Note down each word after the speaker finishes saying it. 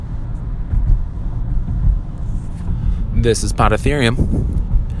This is Podatherium,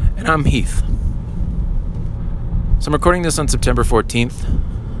 and I'm Heath. So I'm recording this on September 14th.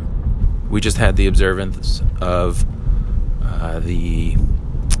 We just had the observance of the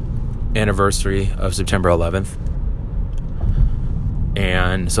anniversary of September 11th.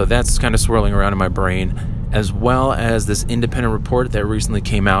 And so that's kind of swirling around in my brain, as well as this independent report that recently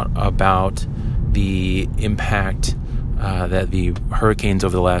came out about the impact that the hurricanes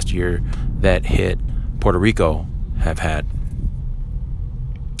over the last year that hit Puerto Rico have had.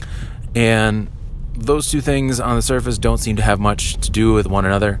 And those two things on the surface don't seem to have much to do with one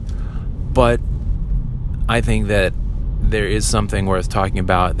another, but I think that there is something worth talking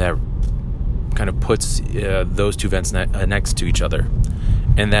about that kind of puts those two events next to each other,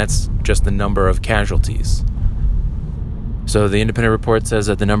 and that's just the number of casualties. So the independent report says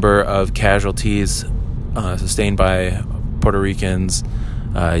that the number of casualties sustained by Puerto Ricans,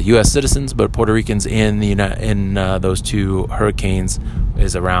 U.S. citizens, but Puerto Ricans in those two hurricanes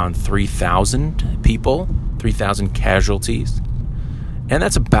is around 3,000 people, 3,000 casualties. And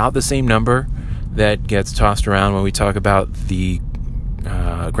that's about the same number that gets tossed around when we talk about the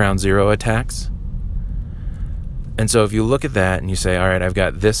Ground Zero attacks. And so if you look at that and you say, all right, I've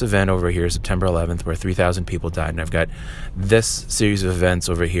got this event over here, September 11th, where 3,000 people died, and I've got this series of events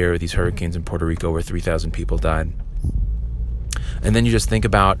over here with these hurricanes in Puerto Rico where 3,000 people died. And then you just think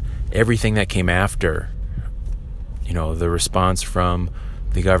about everything that came after, the response from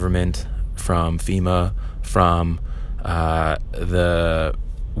the government, from FEMA, from the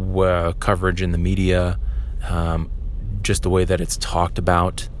coverage in the media, just the way that it's talked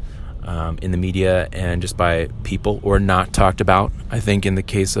about in the media and just by people, or not talked about, I think, in the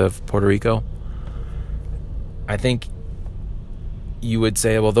case of Puerto Rico. I think you would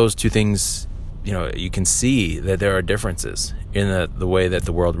say, well, those two things, you can see that there are differences in the way that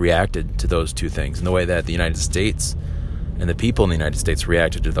the world reacted to those two things, and the way that the United States and the people in the United States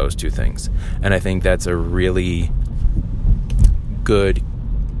reacted to those two things. And I think that's a really good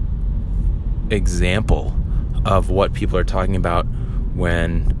example of what people are talking about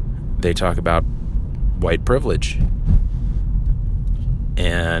when they talk about white privilege.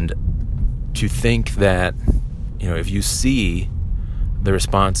 And to think that, if you see the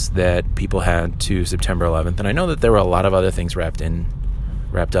response that people had to September 11th, and I know that there were a lot of other things wrapped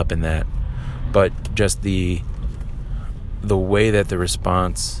up in that, but just the way that the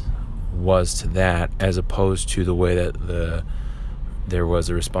response was to that, as opposed to the way that there was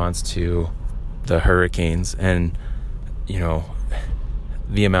a response to the hurricanes, and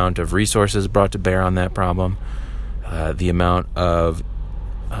the amount of resources brought to bear on that problem, the amount of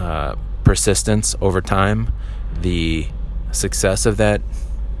persistence over time, the success of that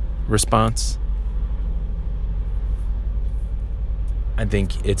response. I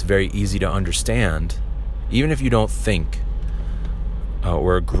think it's very easy to understand, even if you don't think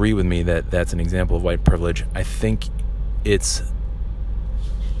or agree with me that that's an example of white privilege. I think it's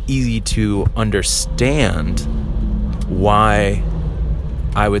easy to understand why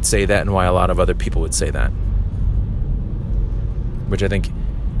I would say that and why a lot of other people would say that, which I think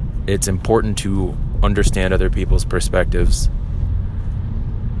it's important to understand other people's perspectives.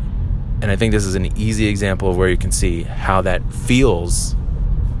 And I think this is an easy example of where you can see how that feels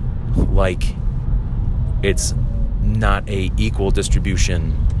like it's not a equal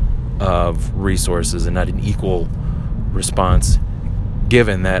distribution of resources and not an equal response,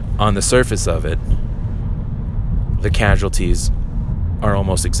 given that on the surface of it, the casualties are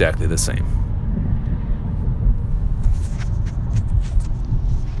almost exactly the same.